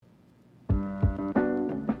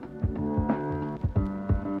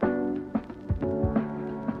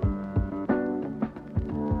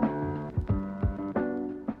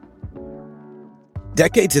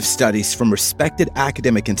Decades of studies from respected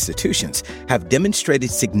academic institutions have demonstrated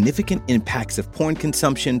significant impacts of porn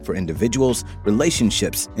consumption for individuals,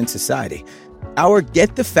 relationships, and society. Our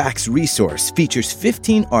Get the Facts resource features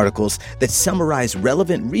 15 articles that summarize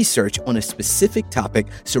relevant research on a specific topic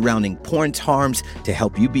surrounding porn's harms to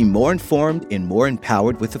help you be more informed and more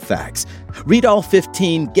empowered with the facts. Read all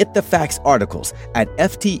 15 Get the Facts articles at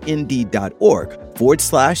ftnd.org/Get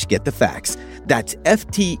the Facts. That's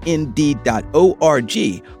ftnd.org/Get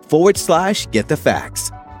the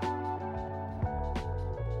Facts.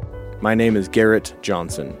 My name is Garrett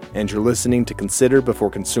Johnson, and you're listening to Consider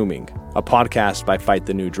Before Consuming, a podcast by Fight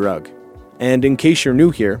the New Drug. And in case you're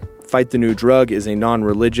new here, Fight the New Drug is a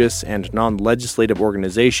non-religious and non-legislative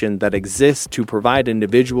organization that exists to provide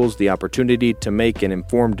individuals the opportunity to make an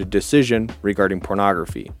informed decision regarding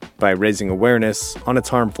pornography by raising awareness on its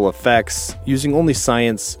harmful effects using only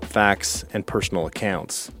science, facts, and personal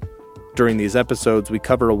accounts. During these episodes, we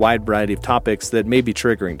cover a wide variety of topics that may be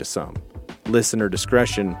triggering to some. Listener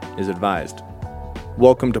discretion is advised.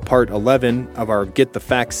 Welcome to part 11 of our Get the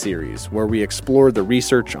Facts series, where we explore the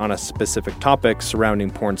research on a specific topic surrounding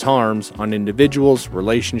porn's harms on individuals,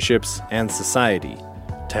 relationships, and society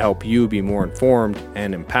to help you be more informed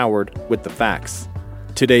and empowered with the facts.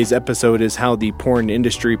 Today's episode is how the porn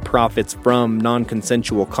industry profits from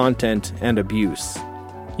non-consensual content and abuse.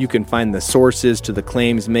 You can find the sources to the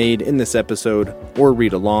claims made in this episode or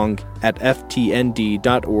read along at ftnd.org/Get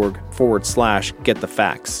the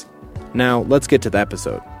Facts. Now, let's get to the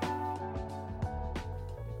episode.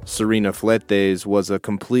 Serena Fletes was a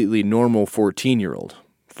completely normal 14-year-old,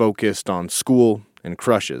 focused on school and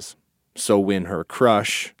crushes. So when her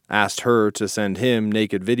crush asked her to send him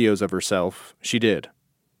naked videos of herself, she did,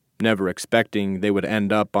 never expecting they would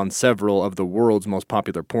end up on several of the world's most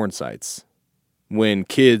popular porn sites. When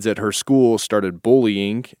kids at her school started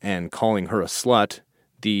bullying and calling her a slut,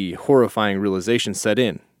 the horrifying realization set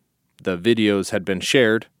in. The videos had been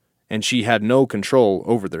shared, and she had no control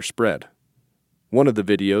over their spread. One of the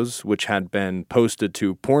videos, which had been posted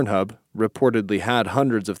to Pornhub, reportedly had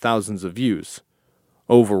hundreds of thousands of views.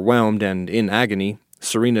 Overwhelmed and in agony,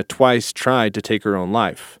 Serena twice tried to take her own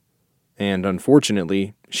life. And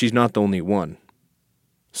unfortunately, she's not the only one.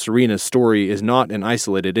 Serena's story is not an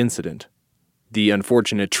isolated incident. The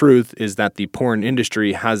unfortunate truth is that the porn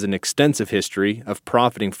industry has an extensive history of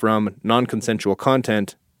profiting from non-consensual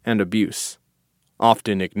content and abuse,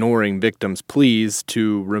 often ignoring victims' pleas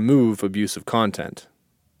to remove abusive content.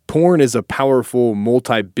 Porn is a powerful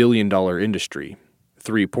multi-billion-dollar industry.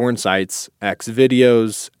 3 porn sites,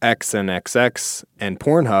 Xvideos, XNXX, and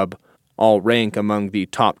Pornhub all rank among the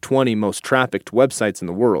top 20 most trafficked websites in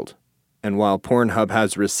the world. And while Pornhub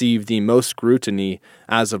has received the most scrutiny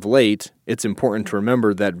as of late, it's important to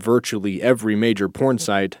remember that virtually every major porn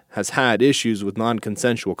site has had issues with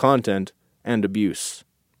non-consensual content and abuse.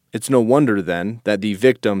 It's no wonder, then, that the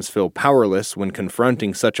victims feel powerless when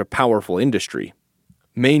confronting such a powerful industry.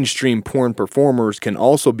 Mainstream porn performers can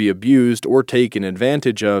also be abused or taken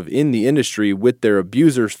advantage of in the industry, with their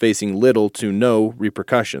abusers facing little to no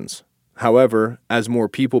repercussions. However, as more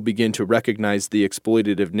people begin to recognize the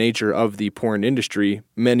exploitative nature of the porn industry,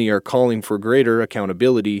 many are calling for greater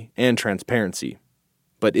accountability and transparency.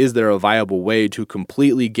 But is there a viable way to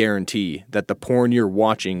completely guarantee that the porn you're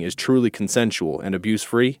watching is truly consensual and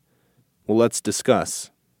abuse-free? Well, let's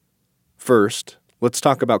discuss. First, let's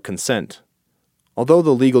talk about consent. Although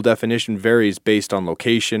the legal definition varies based on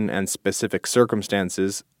location and specific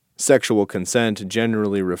circumstances, sexual consent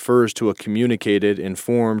generally refers to a communicated,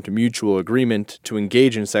 informed, mutual agreement to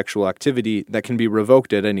engage in sexual activity that can be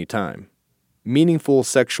revoked at any time. Meaningful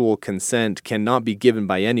sexual consent cannot be given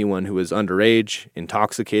by anyone who is underage,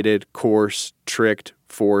 intoxicated, coerced, tricked,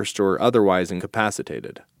 forced, or otherwise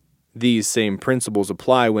incapacitated. These same principles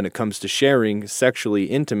apply when it comes to sharing sexually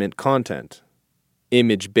intimate content.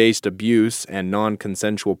 Image-based abuse and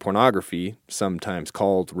non-consensual pornography, sometimes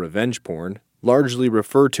called revenge porn, largely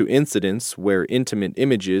refer to incidents where intimate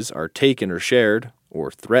images are taken or shared,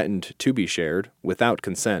 or threatened to be shared, without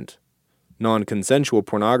consent. Non-consensual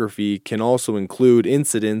pornography can also include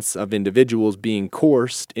incidents of individuals being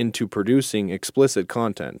coerced into producing explicit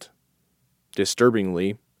content.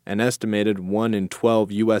 Disturbingly, an estimated 1 in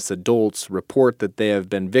 12 U.S. adults report that they have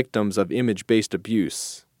been victims of image-based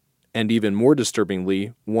abuse. And even more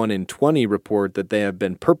disturbingly, 1 in 20 report that they have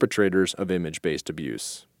been perpetrators of image-based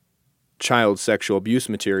abuse. Child sexual abuse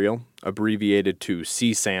material, abbreviated to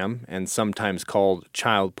CSAM and sometimes called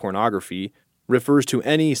child pornography, refers to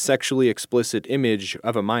any sexually explicit image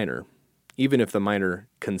of a minor, even if the minor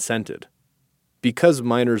consented. Because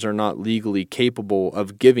minors are not legally capable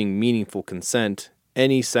of giving meaningful consent,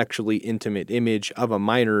 any sexually intimate image of a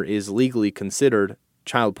minor is legally considered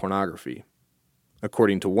child pornography.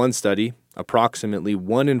 According to one study, approximately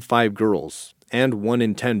 1 in 5 girls and 1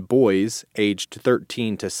 in 10 boys aged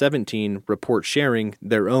 13 to 17 report sharing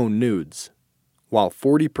their own nudes. While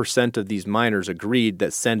 40% of these minors agreed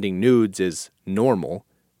that sending nudes is normal,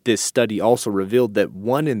 this study also revealed that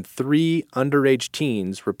 1 in 3 underage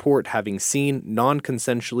teens report having seen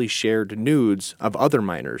non-consensually shared nudes of other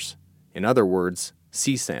minors. In other words,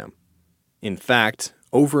 CSAM. In fact,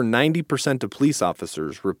 over 90% of police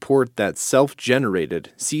officers report that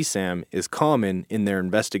self-generated CSAM is common in their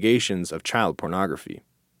investigations of child pornography.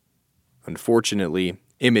 Unfortunately,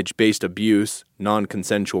 image-based abuse,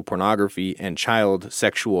 non-consensual pornography, and child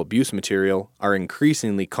sexual abuse material are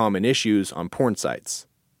increasingly common issues on porn sites,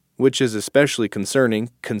 which is especially concerning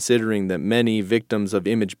considering that many victims of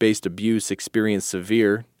image-based abuse experience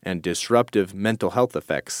severe and disruptive mental health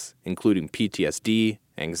effects, including PTSD,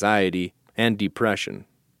 anxiety, and depression.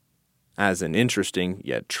 As an interesting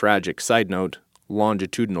yet tragic side note,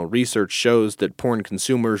 longitudinal research shows that porn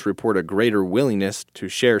consumers report a greater willingness to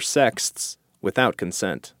share sexts without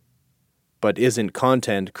consent. But isn't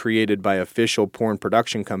content created by official porn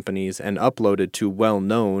production companies and uploaded to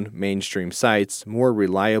well-known mainstream sites more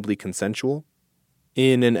reliably consensual?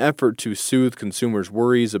 In an effort to soothe consumers'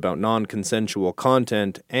 worries about non-consensual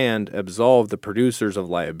content and absolve the producers of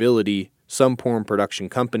liability, some porn production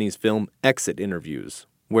companies film exit interviews,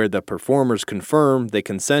 where the performers confirm they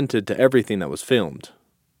consented to everything that was filmed.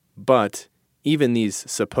 But even these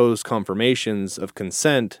supposed confirmations of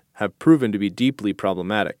consent have proven to be deeply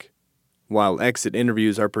problematic. While exit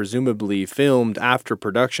interviews are presumably filmed after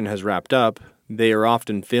production has wrapped up, they are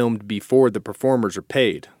often filmed before the performers are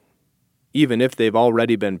paid. Even if they've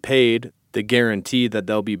already been paid, the guarantee that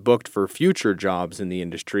they'll be booked for future jobs in the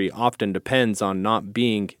industry often depends on not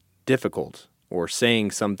being difficult or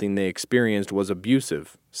saying something they experienced was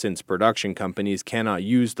abusive, since production companies cannot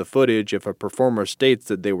use the footage if a performer states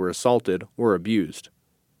that they were assaulted or abused.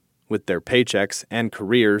 With their paychecks and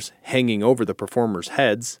careers hanging over the performers'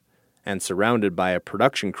 heads, and surrounded by a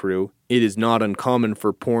production crew, it is not uncommon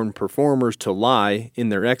for porn performers to lie in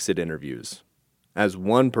their exit interviews. As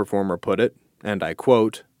one performer put it, and I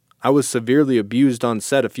quote, "I was severely abused on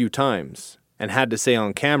set a few times, and had to say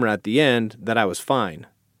on camera at the end that I was fine.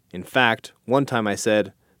 In fact, one time I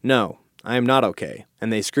said, 'No, I am not okay,'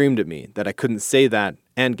 and they screamed at me that I couldn't say that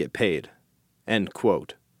and get paid." End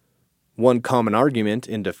quote. One common argument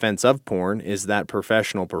in defense of porn is that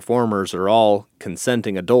professional performers are all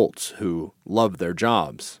consenting adults who love their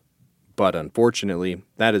jobs. But unfortunately,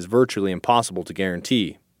 that is virtually impossible to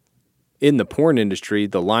guarantee. In the porn industry,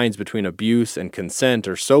 the lines between abuse and consent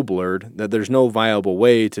are so blurred that there's no viable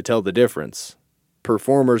way to tell the difference.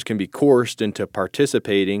 Performers can be coerced into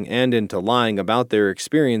participating and into lying about their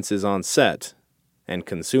experiences on set, and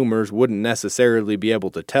consumers wouldn't necessarily be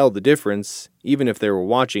able to tell the difference even if they were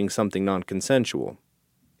watching something non-consensual.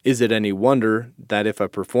 Is it any wonder that if a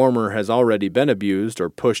performer has already been abused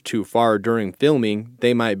or pushed too far during filming,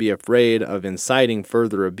 they might be afraid of inciting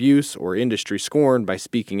further abuse or industry scorn by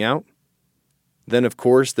speaking out? Then, of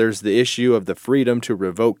course, there's the issue of the freedom to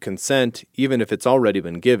revoke consent even if it's already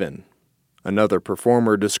been given. Another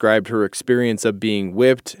performer described her experience of being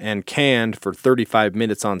whipped and canned for 35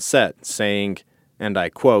 minutes on set, saying, and I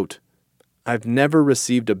quote, "I've never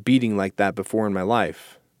received a beating like that before in my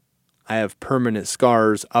life. I have permanent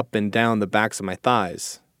scars up and down the backs of my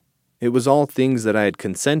thighs. It was all things that I had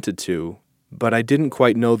consented to, but I didn't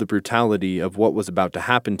quite know the brutality of what was about to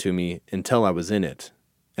happen to me until I was in it."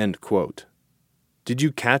 End quote. Did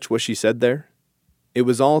you catch what she said there? It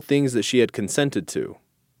was all things that she had consented to.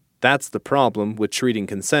 That's the problem with treating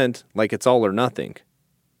consent like it's all or nothing.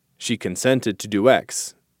 She consented to do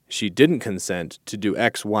X. She didn't consent to do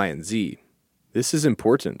X, Y, and Z. This is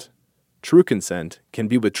important. True consent can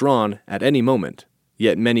be withdrawn at any moment,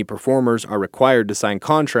 yet many performers are required to sign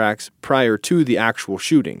contracts prior to the actual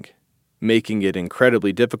shooting, making it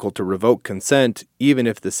incredibly difficult to revoke consent even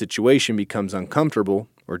if the situation becomes uncomfortable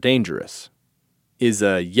or dangerous. Is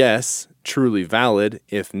a yes truly valid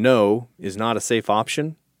if no is not a safe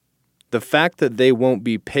option? The fact that they won't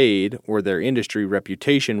be paid or their industry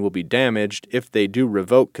reputation will be damaged if they do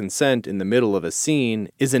revoke consent in the middle of a scene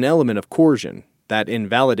is an element of coercion that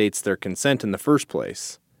invalidates their consent in the first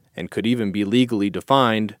place, and could even be legally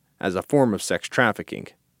defined as a form of sex trafficking.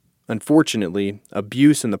 Unfortunately,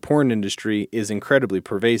 abuse in the porn industry is incredibly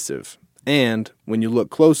pervasive, and when you look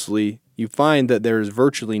closely, you find that there is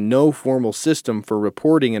virtually no formal system for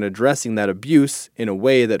reporting and addressing that abuse in a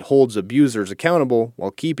way that holds abusers accountable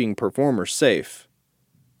while keeping performers safe.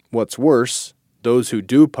 What's worse, Those who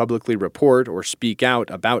do publicly report or speak out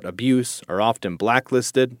about abuse are often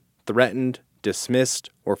blacklisted, threatened, dismissed,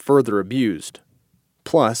 or further abused.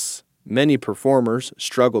 Plus, many performers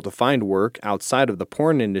struggle to find work outside of the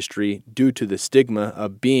porn industry due to the stigma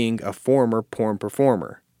of being a former porn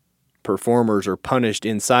performer. Performers are punished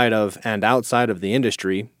inside of and outside of the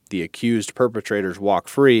industry, the accused perpetrators walk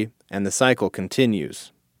free, and the cycle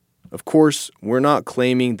continues. Of course, we're not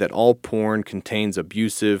claiming that all porn contains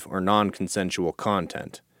abusive or non-consensual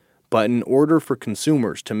content, but in order for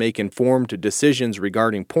consumers to make informed decisions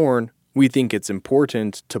regarding porn, we think it's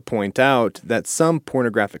important to point out that some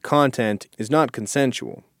pornographic content is not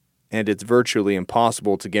consensual, and it's virtually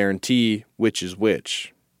impossible to guarantee which is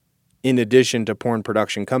which. In addition to porn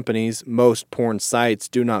production companies, most porn sites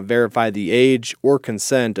do not verify the age or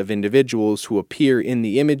consent of individuals who appear in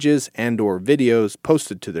the images and/or videos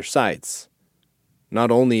posted to their sites. Not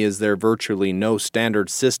only is there virtually no standard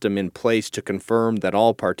system in place to confirm that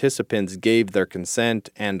all participants gave their consent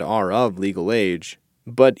and are of legal age,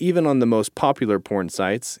 but even on the most popular porn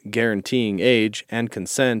sites, guaranteeing age and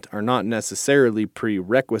consent are not necessarily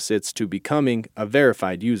prerequisites to becoming a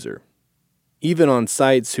verified user. Even on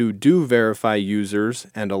sites who do verify users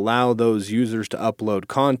and allow those users to upload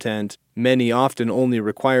content, many often only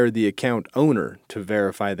require the account owner to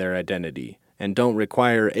verify their identity and don't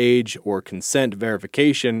require age or consent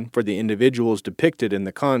verification for the individuals depicted in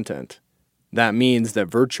the content. That means that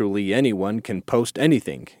virtually anyone can post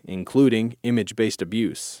anything, including image-based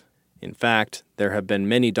abuse. In fact, there have been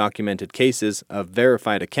many documented cases of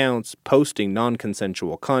verified accounts posting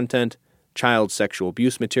non-consensual content, child sexual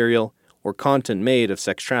abuse material, or content made of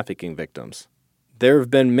sex trafficking victims. There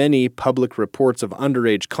have been many public reports of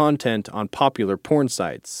underage content on popular porn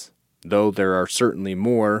sites, though there are certainly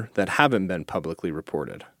more that haven't been publicly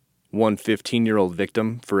reported. One 15-year-old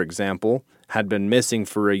victim, for example, had been missing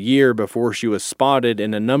for a year before she was spotted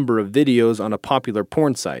in a number of videos on a popular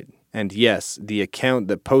porn site. And yes, the account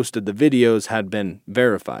that posted the videos had been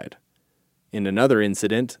verified. In another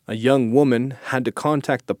incident, a young woman had to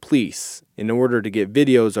contact the police in order to get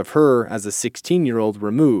videos of her as a 16-year-old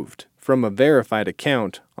removed from a verified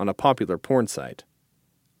account on a popular porn site.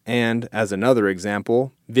 And, as another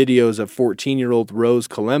example, videos of 14-year-old Rose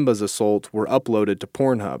Kalemba's assault were uploaded to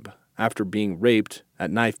Pornhub after being raped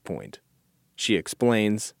at knife point. She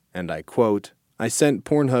explains, and I quote, "I sent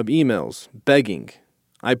Pornhub emails, begging.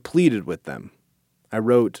 I pleaded with them. I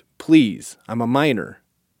wrote, 'Please, I'm a minor.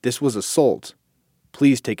 This was assault.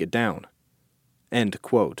 Please take it down.'" End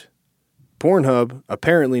quote. Pornhub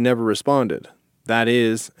apparently never responded. That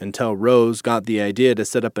is, until Rose got the idea to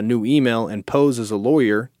set up a new email and pose as a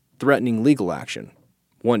lawyer, threatening legal action.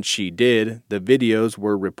 Once she did, the videos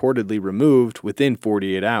were reportedly removed within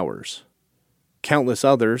 48 hours. Countless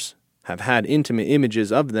others have had intimate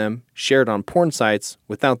images of them shared on porn sites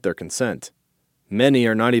without their consent. Many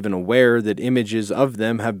are not even aware that images of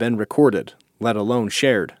them have been recorded, let alone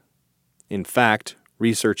shared. In fact,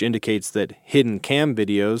 research indicates that hidden cam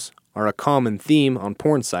videos are a common theme on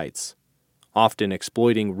porn sites, often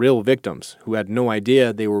exploiting real victims who had no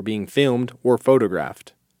idea they were being filmed or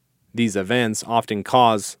photographed. These events often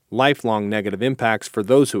cause lifelong negative impacts for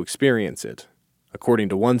those who experience it. According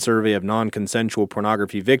to one survey of non-consensual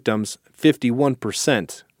pornography victims,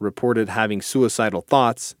 51% reported having suicidal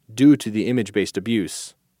thoughts due to the image-based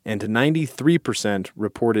abuse, and 93%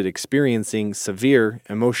 reported experiencing severe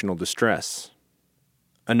emotional distress.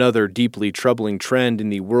 Another deeply troubling trend in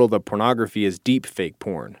the world of pornography is deepfake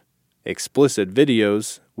porn, explicit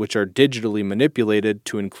videos which are digitally manipulated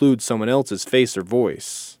to include someone else's face or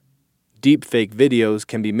voice. Deepfake videos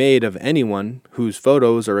can be made of anyone whose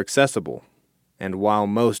photos are accessible, and while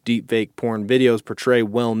most deepfake porn videos portray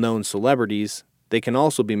well-known celebrities, they can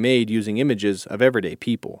also be made using images of everyday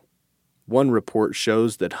people. One report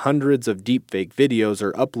shows that hundreds of deepfake videos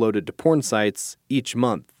are uploaded to porn sites each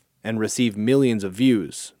month and receive millions of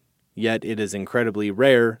views, yet it is incredibly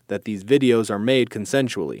rare that these videos are made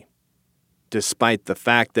consensually. Despite the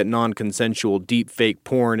fact that non-consensual deepfake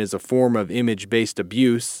porn is a form of image-based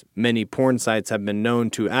abuse, many porn sites have been known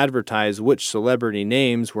to advertise which celebrity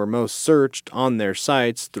names were most searched on their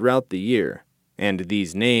sites throughout the year, and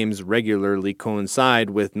these names regularly coincide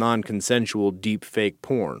with non-consensual deepfake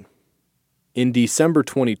porn. In December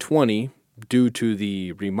 2020, due to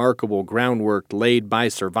the remarkable groundwork laid by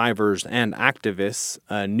survivors and activists,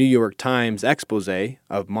 a New York Times expose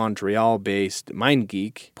of Montreal-based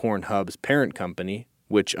MindGeek, Pornhub's parent company,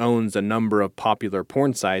 which owns a number of popular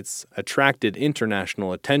porn sites, attracted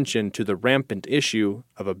international attention to the rampant issue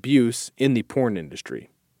of abuse in the porn industry.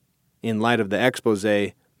 In light of the expose,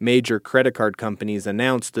 major credit card companies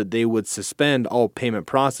announced that they would suspend all payment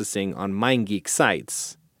processing on MindGeek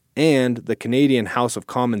sites, and the Canadian House of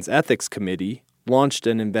Commons Ethics Committee launched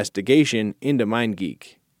an investigation into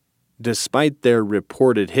MindGeek. Despite their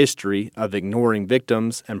reported history of ignoring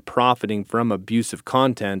victims and profiting from abusive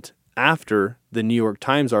content, after the New York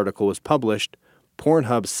Times article was published,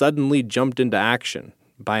 Pornhub suddenly jumped into action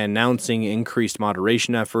by announcing increased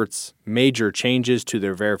moderation efforts, major changes to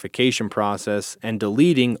their verification process, and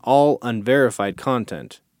deleting all unverified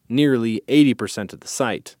content, nearly 80% of the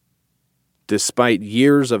site. Despite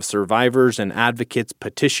years of survivors and advocates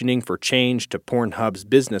petitioning for change to Pornhub's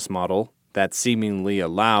business model that seemingly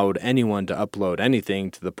allowed anyone to upload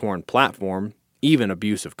anything to the porn platform, even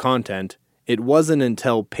abusive content, it wasn't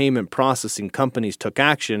until payment processing companies took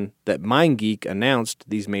action that MindGeek announced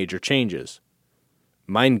these major changes.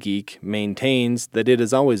 MindGeek maintains that it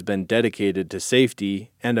has always been dedicated to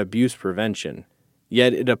safety and abuse prevention,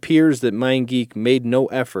 yet it appears that MindGeek made no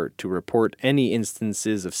effort to report any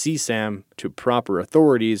instances of CSAM to proper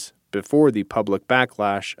authorities before the public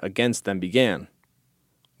backlash against them began.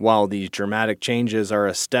 While these dramatic changes are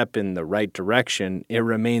a step in the right direction, it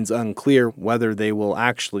remains unclear whether they will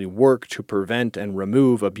actually work to prevent and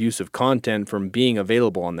remove abusive content from being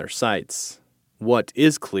available on their sites. What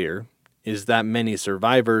is clear is that many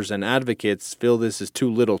survivors and advocates feel this is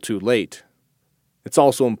too little too late. It's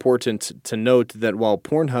also important to note that while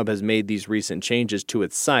Pornhub has made these recent changes to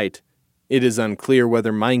its site, it is unclear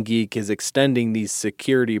whether MindGeek is extending these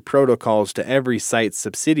security protocols to every site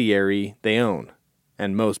subsidiary they own,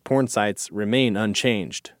 and most porn sites remain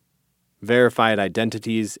unchanged. Verified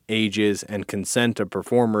identities, ages, and consent of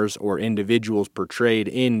performers or individuals portrayed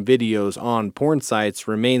in videos on porn sites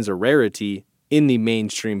remains a rarity in the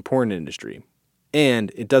mainstream porn industry, and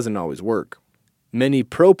it doesn't always work. Many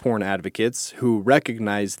pro-porn advocates who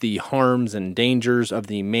recognize the harms and dangers of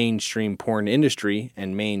the mainstream porn industry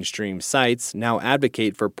and mainstream sites now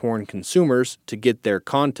advocate for porn consumers to get their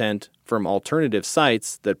content from alternative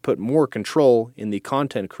sites that put more control in the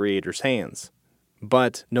content creator's hands.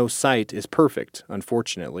 But no site is perfect,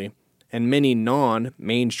 unfortunately, and many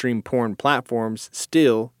non-mainstream porn platforms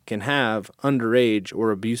still can have underage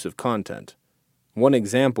or abusive content. One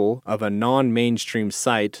example of a non-mainstream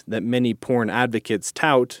site that many porn advocates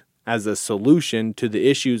tout as a solution to the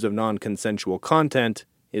issues of non-consensual content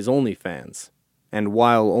is OnlyFans. And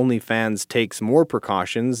while OnlyFans takes more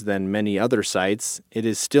precautions than many other sites, it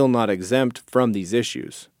is still not exempt from these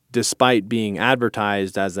issues. Despite being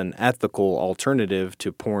advertised as an ethical alternative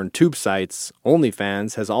to porn tube sites,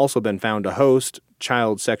 OnlyFans has also been found to host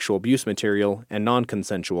child sexual abuse material and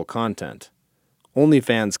non-consensual content.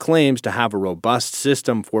 OnlyFans claims to have a robust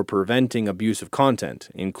system for preventing abusive content,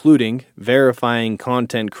 including verifying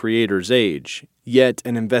content creators' age. Yet,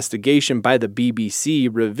 an investigation by the BBC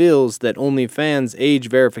reveals that OnlyFans' age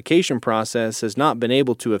verification process has not been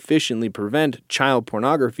able to efficiently prevent child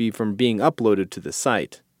pornography from being uploaded to the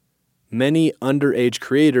site. Many underage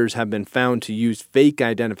creators have been found to use fake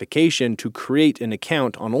identification to create an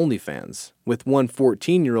account on OnlyFans, with one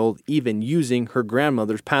 14-year-old even using her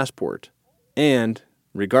grandmother's passport. And,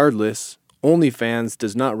 regardless, OnlyFans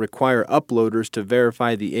does not require uploaders to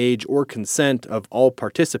verify the age or consent of all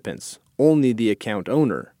participants, only the account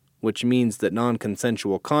owner, which means that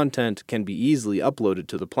non-consensual content can be easily uploaded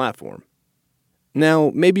to the platform.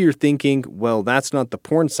 Now, maybe you're thinking, well, that's not the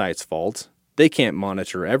porn site's fault. They can't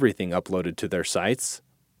monitor everything uploaded to their sites.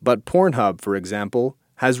 But Pornhub, for example,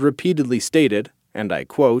 has repeatedly stated, and I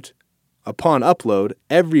quote, "Upon upload,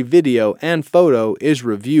 every video and photo is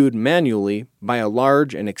reviewed manually by a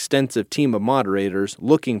large and extensive team of moderators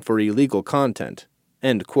looking for illegal content."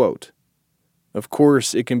 End quote. Of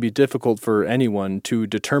course, it can be difficult for anyone to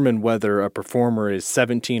determine whether a performer is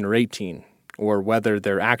 17 or 18, or whether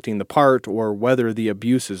they're acting the part, or whether the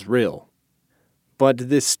abuse is real. But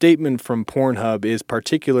this statement from Pornhub is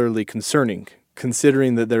particularly concerning,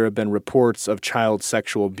 considering that there have been reports of child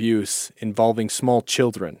sexual abuse involving small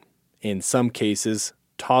children, in some cases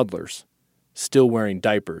toddlers, still wearing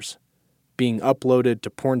diapers, being uploaded to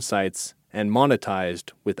porn sites and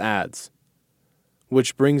monetized with ads.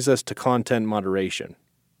 Which brings us to content moderation.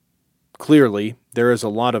 Clearly, there is a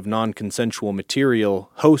lot of non-consensual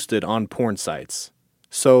material hosted on porn sites.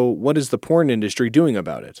 So, what is the porn industry doing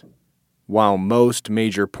about it? While most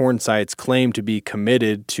major porn sites claim to be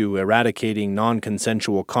committed to eradicating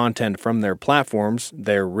non-consensual content from their platforms,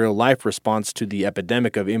 their real-life response to the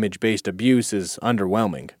epidemic of image-based abuse is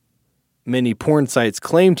underwhelming. Many porn sites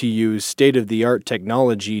claim to use state-of-the-art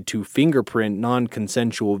technology to fingerprint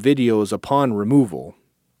non-consensual videos upon removal,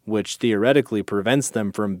 which theoretically prevents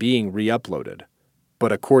them from being re-uploaded.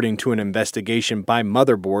 But according to an investigation by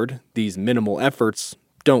Motherboard, these minimal efforts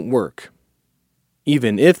don't work.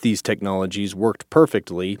 Even if these technologies worked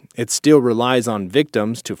perfectly, it still relies on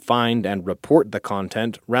victims to find and report the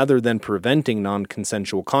content rather than preventing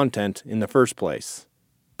non-consensual content in the first place.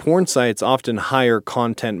 Porn sites often hire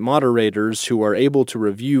content moderators who are able to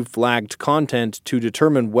review flagged content to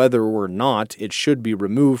determine whether or not it should be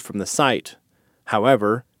removed from the site.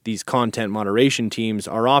 However, these content moderation teams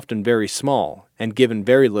are often very small and given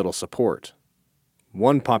very little support.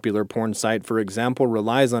 One popular porn site, for example,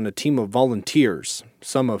 relies on a team of volunteers,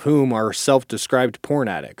 some of whom are self-described porn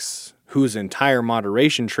addicts, whose entire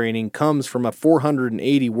moderation training comes from a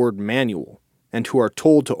 480-word manual, and who are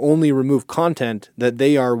told to only remove content that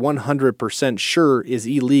they are 100% sure is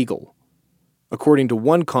illegal. According to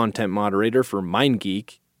one content moderator for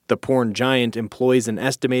MindGeek, the porn giant employs an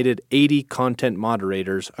estimated 80 content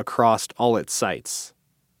moderators across all its sites.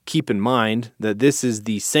 Keep in mind that this is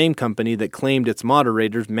the same company that claimed its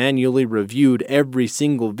moderators manually reviewed every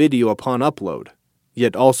single video upon upload,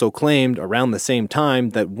 yet also claimed around the same time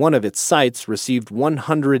that one of its sites received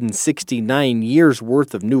 169 years'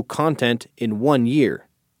 worth of new content in 1 year.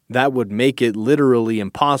 That would make it literally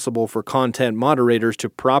impossible for content moderators to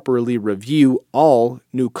properly review all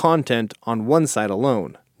new content on one site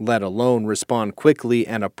alone, let alone respond quickly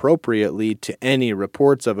and appropriately to any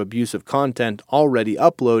reports of abusive content already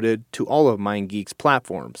uploaded to all of MindGeek's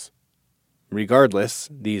platforms. Regardless,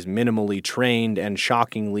 these minimally trained and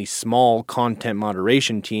shockingly small content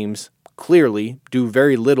moderation teams clearly do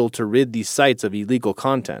very little to rid these sites of illegal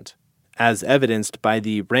content, as evidenced by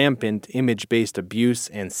the rampant image-based abuse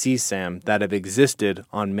and CSAM that have existed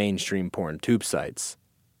on mainstream porn tube sites.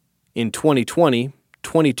 In 2020,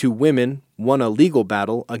 22 women won a legal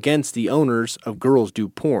battle against the owners of Girls Do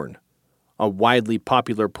Porn, a widely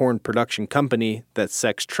popular porn production company that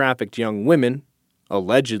sex-trafficked young women,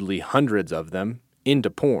 allegedly hundreds of them, into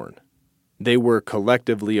porn. They were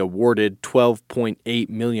collectively awarded $12.8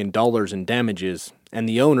 million in damages, and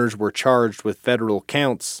the owners were charged with federal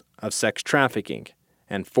counts of sex trafficking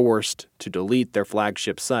and forced to delete their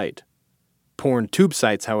flagship site. Porn tube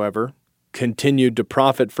sites, however, continued to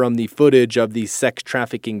profit from the footage of these sex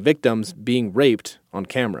trafficking victims being raped on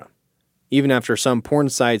camera. Even after some porn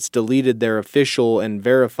sites deleted their official and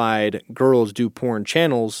verified Girls Do Porn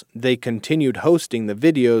channels, they continued hosting the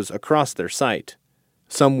videos across their site.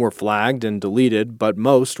 Some were flagged and deleted, but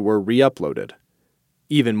most were re-uploaded.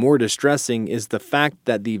 Even more distressing is the fact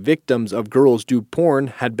that the victims of Girls Do Porn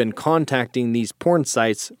had been contacting these porn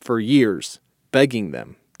sites for years, begging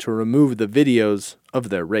them to remove the videos of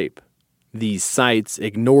their rape. These sites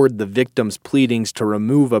ignored the victims' pleadings to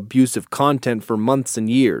remove abusive content for months and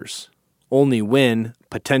years. Only when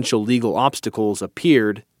potential legal obstacles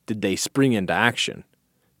appeared did they spring into action.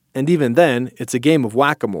 And even then, it's a game of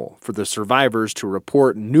whack-a-mole for the survivors to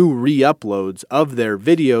report new re-uploads of their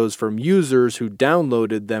videos from users who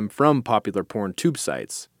downloaded them from popular porn tube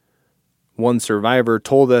sites. One survivor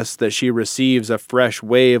told us that she receives a fresh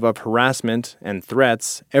wave of harassment and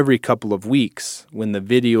threats every couple of weeks when the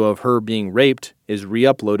video of her being raped is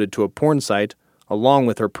re-uploaded to a porn site along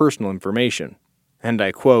with her personal information. And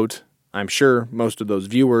I quote, "I'm sure most of those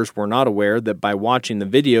viewers were not aware that by watching the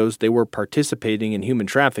videos they were participating in human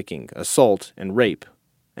trafficking, assault, and rape."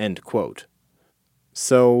 End quote.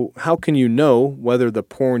 So, how can you know whether the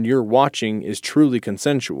porn you're watching is truly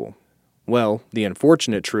consensual? Well, the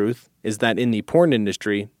unfortunate truth is that in the porn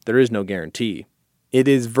industry, there is no guarantee. It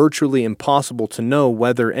is virtually impossible to know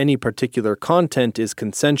whether any particular content is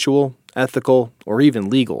consensual, ethical, or even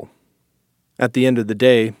legal. At the end of the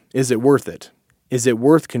day, is it worth it? Is it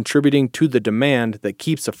worth contributing to the demand that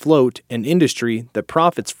keeps afloat an industry that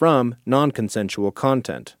profits from non-consensual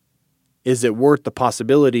content? Is it worth the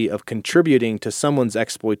possibility of contributing to someone's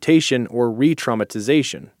exploitation or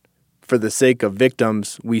re-traumatization? For the sake of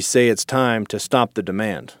victims, we say it's time to stop the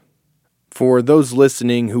demand. For those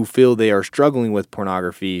listening who feel they are struggling with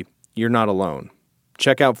pornography, you're not alone.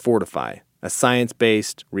 Check out Fortify, a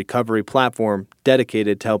science-based recovery platform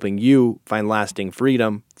dedicated to helping you find lasting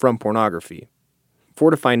freedom from pornography.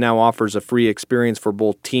 Fortify now offers a free experience for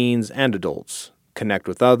both teens and adults. Connect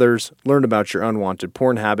with others, learn about your unwanted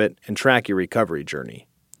porn habit, and track your recovery journey.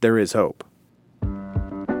 There is hope.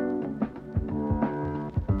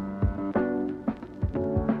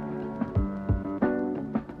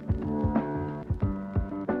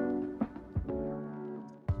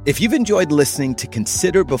 If you've enjoyed listening to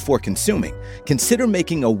Consider Before Consuming, consider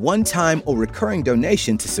making a one-time or recurring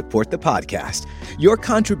donation to support the podcast. Your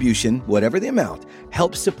contribution, whatever the amount,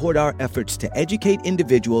 helps support our efforts to educate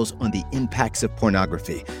individuals on the impacts of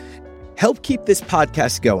pornography. Help keep this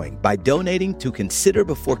podcast going by donating to Consider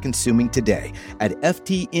Before Consuming today at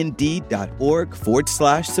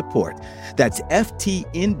ftnd.org/support. That's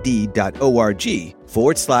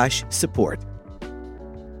ftnd.org/support.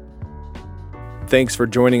 Thanks for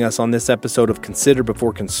joining us on this episode of Consider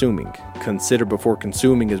Before Consuming. Consider Before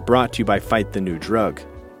Consuming is brought to you by Fight the New Drug.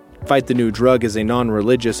 Fight the New Drug is a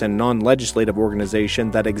non-religious and non-legislative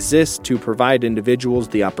organization that exists to provide individuals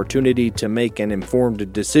the opportunity to make an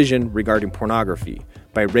informed decision regarding pornography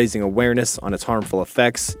by raising awareness on its harmful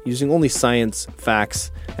effects using only science,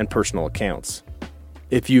 facts, and personal accounts.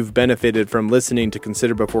 If you've benefited from listening to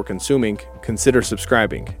Consider Before Consuming, consider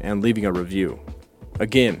subscribing and leaving a review.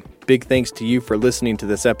 Again, big thanks to you for listening to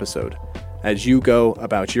this episode. As you go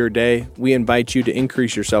about your day, we invite you to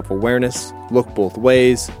increase your self-awareness, look both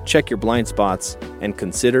ways, check your blind spots, and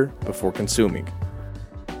consider before consuming.